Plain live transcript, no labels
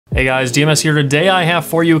Hey guys, DMS here. Today I have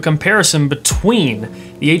for you a comparison between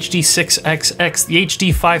the HD6XX, the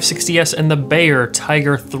HD560S, and the Bayer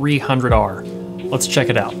TYGR 300R. Let's check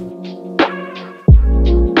it out.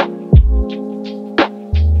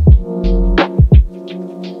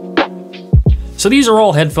 So these are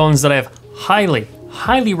all headphones that I have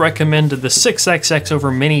highly recommended the 6XX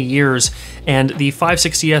over many years and the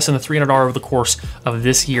 560S and the 300R over the course of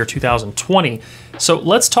this year, 2020. So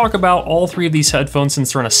let's talk about all three of these headphones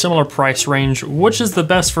since they're in a similar price range, which is the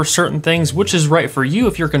best for certain things, which is right for you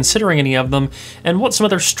if you're considering any of them, and what some of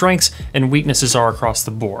their strengths and weaknesses are across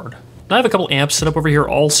the board. I have a couple amps set up over here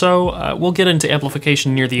also. We'll get into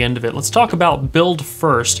amplification near the end of it. Let's talk about build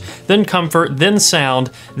first, then comfort, then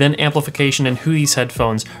sound, then amplification, and who these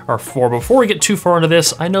headphones are for. Before we get too far into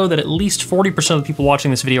this, I know that at least 40% of the people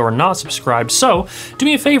watching this video are not subscribed, so do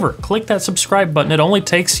me a favor, click that subscribe button. It only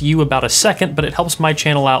takes you about a second, but it helps my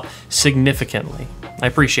channel out significantly. I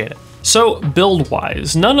appreciate it. So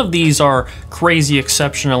build-wise, none of these are crazy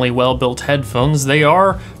exceptionally well-built headphones. They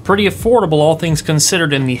are pretty affordable, all things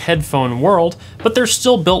considered, in the headphone world, but they're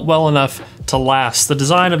still built well enough to last. The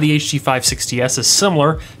design of the HD560S is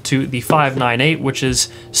similar to the 598, which is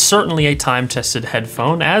certainly a time-tested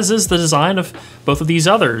headphone, as is the design of both of these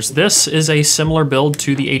others. This is a similar build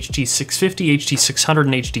to the HD650, HD600,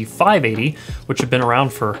 and HD580, which have been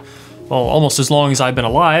around for, well, almost as long as I've been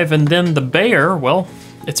alive. And then the Bayer, well,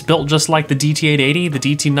 it's built just like the DT880, the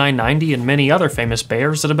DT990, and many other famous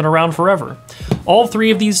Bayers that have been around forever. All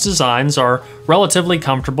three of these designs are relatively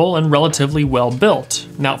comfortable and relatively well built.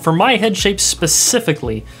 Now, for my head shape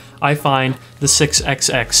specifically, I find the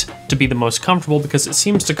 6XX to be the most comfortable because it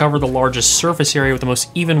seems to cover the largest surface area with the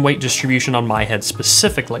most even weight distribution on my head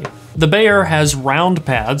specifically. The Bayer has round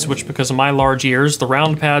pads, which because of my large ears, the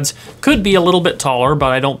round pads could be a little bit taller,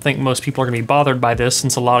 but I don't think most people are gonna be bothered by this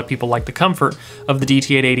since a lot of people like the comfort of the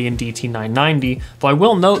DT880 and DT990. Though I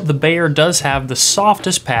will note the Bayer does have the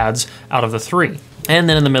softest pads out of the three. And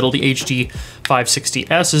then in the middle, the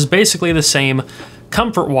HD560S is basically the same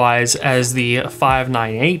comfort-wise as the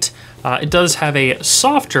 598. It does have a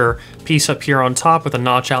softer piece up here on top with a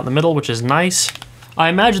notch out in the middle, which is nice. I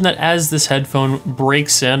imagine that as this headphone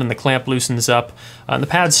breaks in and the clamp loosens up and the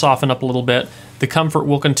pads soften up a little bit, the comfort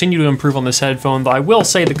will continue to improve on this headphone, though I will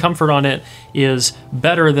say the comfort on it is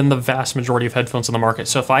better than the vast majority of headphones on the market.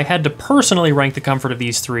 So if I had to personally rank the comfort of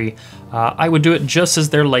these three, I would do it just as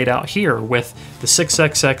they're laid out here, with the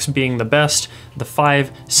 6XX being the best, the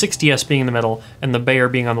 560S being in the middle, and the Bayer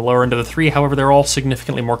being on the lower end of the three. However, they're all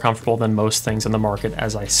significantly more comfortable than most things in the market,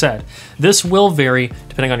 as I said. This will vary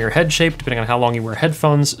depending on your head shape, depending on how long you wear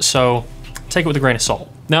headphones, so take it with a grain of salt.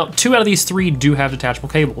 Now, two out of these three do have detachable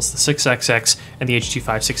cables, the 6XX and the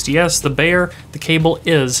HD560S. The Bayer, the cable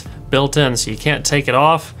is built in, so you can't take it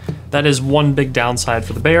off. That is one big downside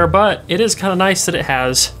for the Bayer, but it is kind of nice that it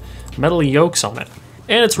has metal yokes on it.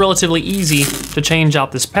 And it's relatively easy to change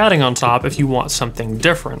out this padding on top if you want something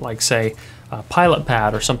different, like say a pilot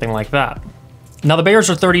pad or something like that. Now the Bayers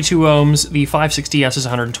are 32 ohms, the 560S is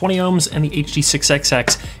 120 ohms, and the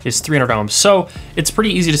HD6XX is 300 ohms. So it's pretty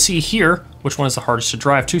easy to see here which one is the hardest to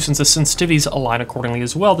drive to, since the sensitivities align accordingly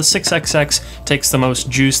as well. The 6XX takes the most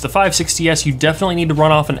juice. The 560S, you definitely need to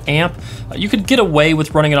run off an amp. You could get away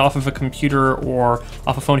with running it off of a computer or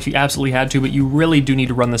off a phone if you absolutely had to, but you really do need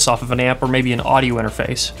to run this off of an amp or maybe an audio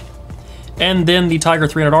interface. And then the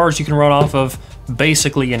TYGR 300Rs you can run off of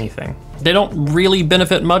basically anything. They don't really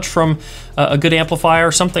benefit much from a good amplifier.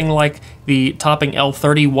 Something like the Topping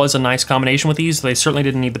L30 was a nice combination with these. They certainly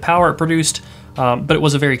didn't need the power it produced, but it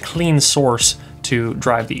was a very clean source to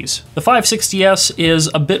drive these. The 560S is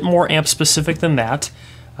a bit more amp specific than that.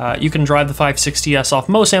 You can drive the 560S off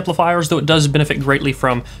most amplifiers, though it does benefit greatly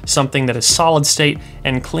from something that is solid state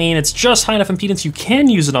and clean. It's just high enough impedance you can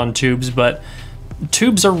use it on tubes, but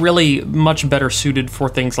tubes are really much better suited for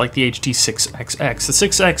things like the HD6XX. The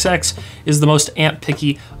 6XX is the most amp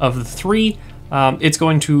picky of the three. It's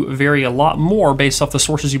going to vary a lot more based off the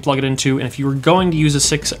sources you plug it into, and if you were going to use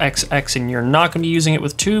a 6XX and you're not going to be using it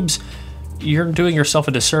with tubes, you're doing yourself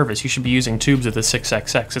a disservice. You should be using tubes with the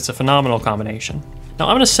 6XX. It's a phenomenal combination. Now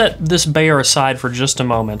I'm going to set this Bayer aside for just a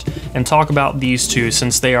moment and talk about these two,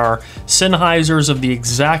 since they are Sennheisers of the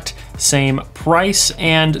exact same price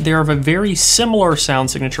and they're of a very similar sound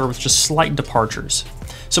signature with just slight departures.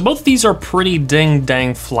 So both of these are pretty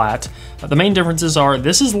ding-dang flat. The main differences are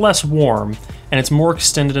this is less warm and it's more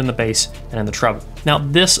extended in the bass and in the treble. Now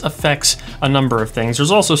this affects a number of things. There's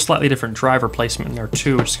also slightly different driver placement in there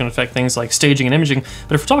too, which is going to affect things like staging and imaging.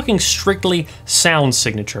 But if we're talking strictly sound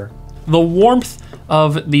signature, the warmth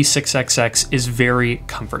of the 6XX is very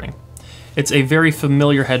comforting. It's a very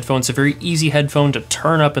familiar headphone. It's a very easy headphone to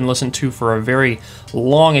turn up and listen to for a very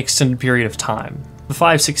long extended period of time. The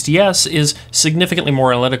 560S is significantly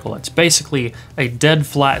more analytical. It's basically a dead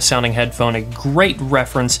flat sounding headphone, a great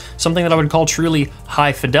reference, something that I would call truly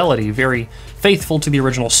high fidelity, very faithful to the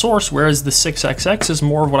original source, whereas the 6XX is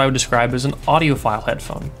more of what I would describe as an audiophile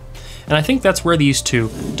headphone. And I think that's where these two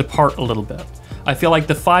depart a little bit. I feel like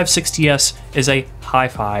the 560S is a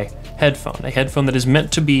hi-fi headphone, a headphone that is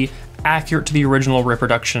meant to be accurate to the original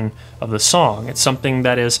reproduction of the song. It's something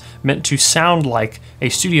that is meant to sound like a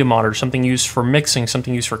studio monitor, something used for mixing,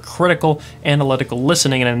 something used for critical analytical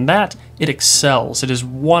listening, and in that, it excels. It is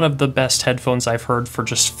one of the best headphones I've heard for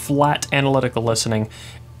just flat analytical listening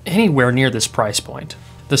anywhere near this price point.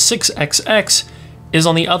 The 6XX is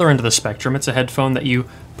on the other end of the spectrum. It's a headphone that you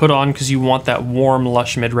put on because you want that warm,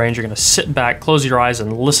 lush mid-range. You're going to sit back, close your eyes,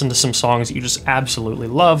 and listen to some songs that you just absolutely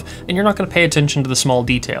love, and you're not going to pay attention to the small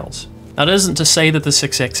details. Now, that isn't to say that the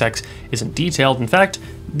 6XX isn't detailed. In fact,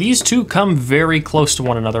 these two come very close to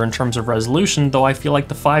one another in terms of resolution, though I feel like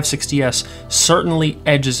the 560S certainly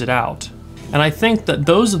edges it out. And I think that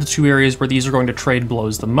those are the two areas where these are going to trade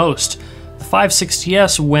blows the most. The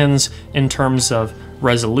 560S wins in terms of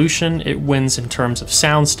resolution, it wins in terms of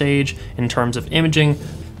soundstage, in terms of imaging,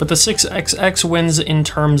 but the 6XX wins in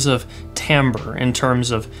terms of timbre, in terms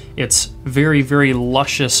of its very, very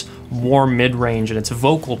luscious, warm mid-range and its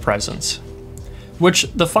vocal presence,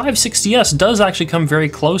 which the 560S does actually come very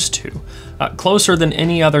close to, closer than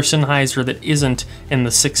any other Sennheiser that isn't in the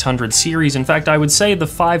 600 series. In fact, I would say the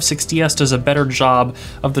 560S does a better job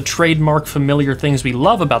of the trademark familiar things we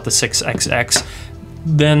love about the 6XX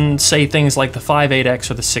than, say, things like the 58X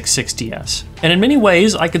or the 660S. And in many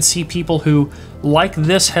ways, I could see people who like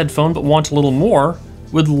this headphone but want a little more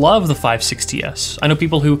would love the 560S. I know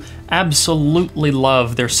people who absolutely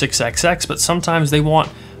love their 6XX, but sometimes they want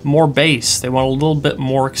more bass. They want a little bit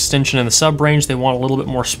more extension in the sub-range. They want a little bit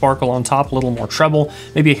more sparkle on top, a little more treble,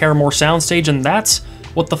 maybe a hair more soundstage, and that's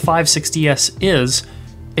what the 560S is.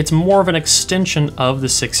 It's more of an extension of the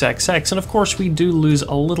 6XX, and of course we do lose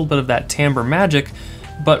a little bit of that timbre magic,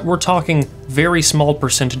 but we're talking very small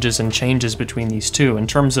percentages and changes between these two. In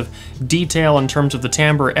terms of detail, in terms of the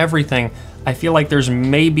timbre, everything, I feel like there's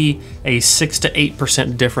maybe a 6 to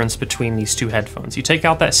 8% difference between these two headphones. You take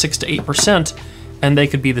out that 6 to 8% and they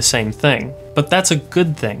could be the same thing. But that's a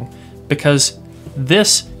good thing, because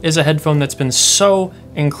this is a headphone that's been so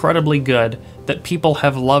incredibly good that people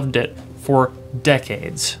have loved it for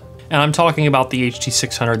decades. And I'm talking about the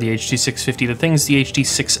HD600, the HD650, the things the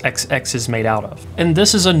HD6XX is made out of. And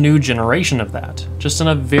this is a new generation of that, just in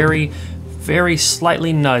a very, very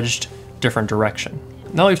slightly nudged different direction.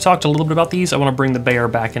 Now we've talked a little bit about these, I want to bring the Bayer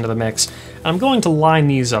back into the mix. And I'm going to line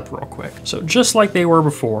these up real quick. So just like they were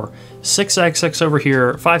before, 6XX over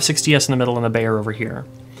here, 560S in the middle, and the Bayer over here.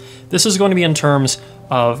 This is going to be in terms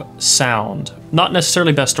of sound. Not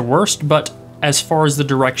necessarily best to worst, but as far as the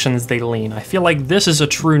directions they lean. I feel like this is a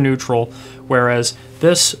true neutral, whereas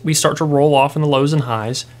this we start to roll off in the lows and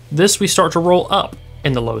highs. This we start to roll up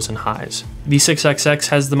in the lows and highs. The 6XX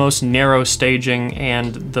has the most narrow staging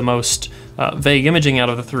and the most vague imaging out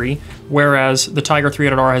of the three, whereas the TYGR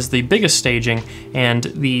 300R has the biggest staging and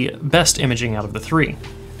the best imaging out of the three.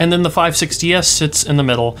 And then the 560S sits in the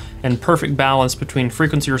middle in perfect balance between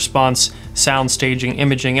frequency response, sound staging,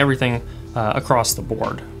 imaging, everything across the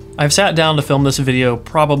board. I've sat down to film this video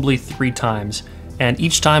probably 3 times, and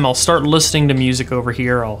each time I'll start listening to music over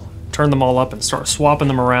here, I'll turn them all up and start swapping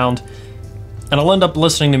them around, and I'll end up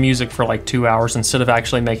listening to music for like 2 hours instead of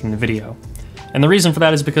actually making the video. And the reason for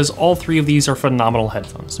that is because all 3 of these are phenomenal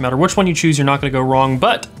headphones. No matter which one you choose, you're not going to go wrong,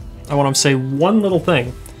 but I want to say one little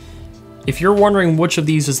thing. If you're wondering which of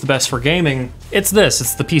these is the best for gaming, it's this.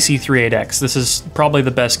 It's the PC38X. This is probably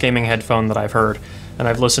the best gaming headphone that I've heard, and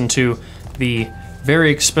I've listened to the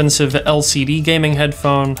very expensive LCD gaming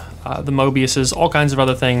headphone, the Mobiuses, all kinds of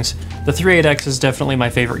other things. The 38X is definitely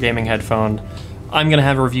my favorite gaming headphone. I'm gonna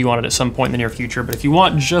have a review on it at some point in the near future, but if you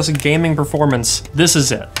want just gaming performance, this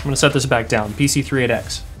is it. I'm gonna set this back down,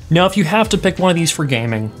 PC38X. Now, if you have to pick one of these for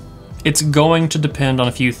gaming, it's going to depend on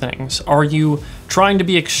a few things. Are you trying to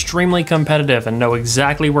be extremely competitive and know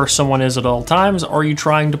exactly where someone is at all times? Or are you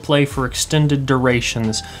trying to play for extended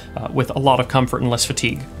durations with a lot of comfort and less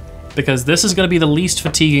fatigue? Because this is going to be the least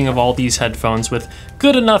fatiguing of all these headphones with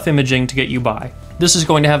good enough imaging to get you by. This is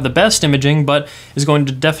going to have the best imaging, but is going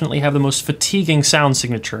to definitely have the most fatiguing sound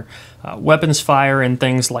signature. Weapons fire and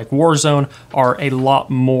things like Warzone are a lot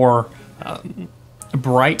more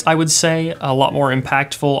bright, I would say, a lot more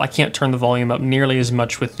impactful. I can't turn the volume up nearly as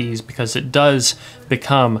much with these because it does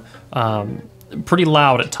become pretty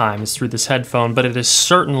loud at times through this headphone, but it is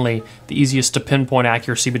certainly the easiest to pinpoint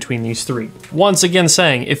accuracy between these three. Once again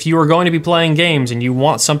saying, if you are going to be playing games and you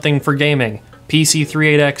want something for gaming,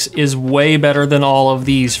 PC38X is way better than all of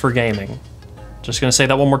these for gaming. Just gonna say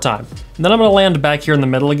that one more time. And then I'm gonna land back here in the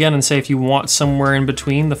middle again and say if you want somewhere in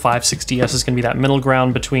between, the 560S is gonna be that middle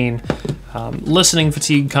ground between listening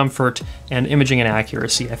fatigue, comfort, and imaging and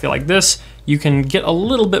accuracy. I feel like this, you can get a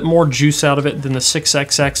little bit more juice out of it than the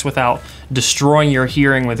 6XX without destroying your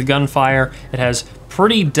hearing with gunfire. It has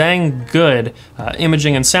pretty dang good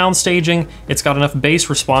imaging and sound staging. It's got enough bass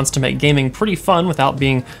response to make gaming pretty fun without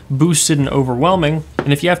being boosted and overwhelming.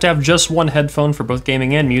 And if you have to have just one headphone for both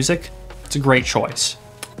gaming and music, it's a great choice.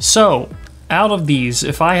 So, out of these,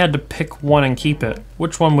 if I had to pick one and keep it,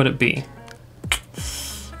 which one would it be?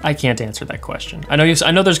 I can't answer that question. I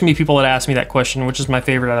know there's gonna be people that ask me that question, which is my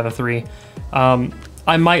favorite out of the three.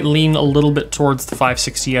 I might lean a little bit towards the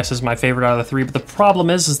 560S as my favorite out of the three, but the problem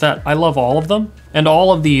is that I love all of them, and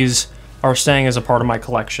all of these are staying as a part of my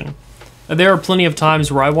collection. There are plenty of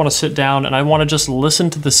times where I want to sit down and I want to just listen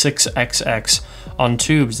to the 6XX on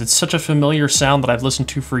tubes. It's such a familiar sound that I've listened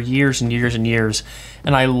to for years and years and years,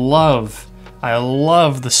 and I love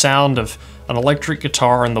the sound of an electric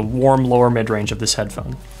guitar and the warm lower mid-range of this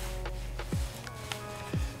headphone.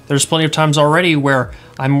 There's plenty of times already where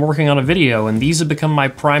I'm working on a video and these have become my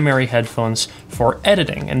primary headphones for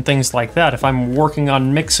editing and things like that. If I'm working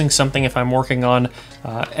on mixing something, if I'm working on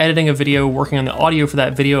editing a video, working on the audio for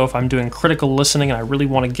that video, if I'm doing critical listening and I really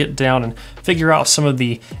want to get down and figure out some of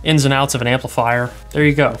the ins and outs of an amplifier, there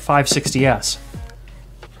you go, 560S.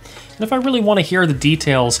 And if I really want to hear the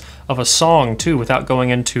details of a song too without going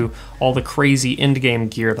into all the crazy end-game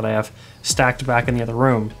gear that I have stacked back in the other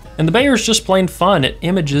room. And the Bayer's just plain fun. It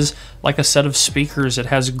images like a set of speakers. It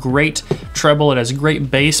has great treble, it has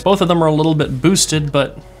great bass. Both of them are a little bit boosted,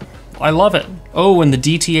 but I love it. Oh, and the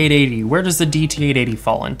DT880. Where does the DT880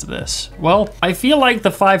 fall into this? Well, I feel like the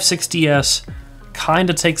 560S kind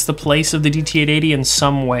of takes the place of the DT880 in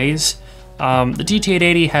some ways. The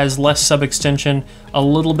DT880 has less sub-extension, a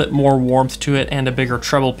little bit more warmth to it, and a bigger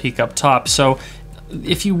treble peak up top. So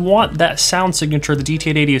if you want that sound signature, the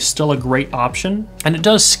DT880 is still a great option, and it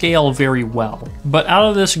does scale very well. But out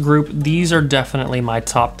of this group, these are definitely my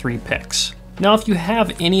top 3 picks. Now, if you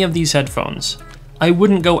have any of these headphones, I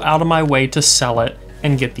wouldn't go out of my way to sell it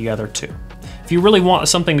and get the other 2. If you really want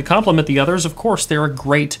something to complement the others, of course, they're a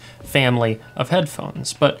great family of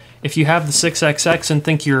headphones. But if you have the 6XX and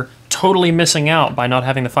think you're totally missing out by not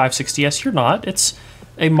having the 560S, you're not. It's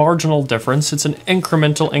a marginal difference. It's an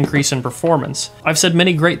incremental increase in performance. I've said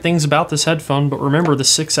many great things about this headphone, but remember the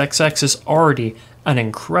 6XX is already an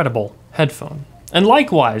incredible headphone. And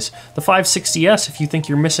likewise, the 560S, if you think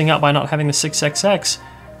you're missing out by not having the 6XX,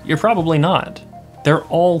 you're probably not. They're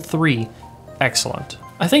all 3 excellent.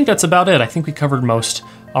 I think that's about it. I think we covered most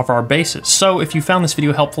of our bases. So if you found this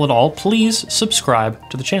video helpful at all, please subscribe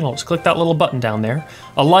to the channel. Just click that little button down there.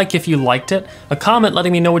 A like if you liked it, a comment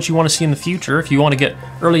letting me know what you want to see in the future. If you want to get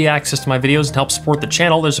early access to my videos and help support the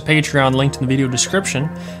channel, there's a Patreon linked in the video description.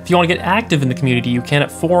 If you want to get active in the community, you can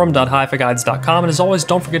at forum.hifiguides.com. And as always,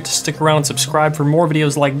 don't forget to stick around and subscribe for more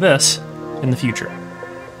videos like this in the future.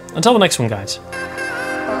 Until the next one, guys.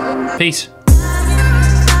 Peace.